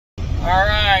All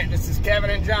right, this is Kevin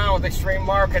and John with Xtreme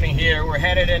Marketing here. We're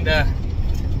going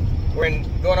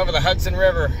over the Hudson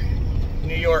River,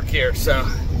 New York here. So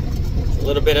a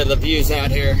little bit of the views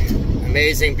out here.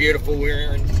 Amazing, beautiful. We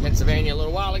were in Pennsylvania a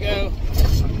little while ago.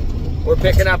 We're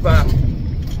picking up a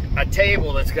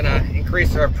table that's going to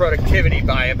increase our productivity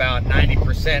by about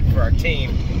 90% for our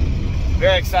team.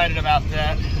 Very excited about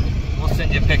that. We'll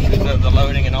send you pictures of the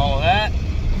loading and all of that.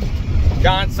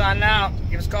 John signing out.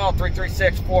 Give us a call,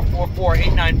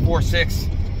 336-444-8946.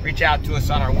 Reach out to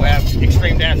us on our web,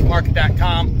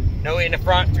 xtreme-market.com. No E in the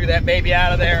front, threw that baby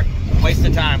out of there. Waste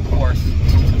of time, of course.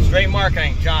 Xtreme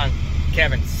Marketing, John,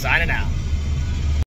 Kevin, signing out.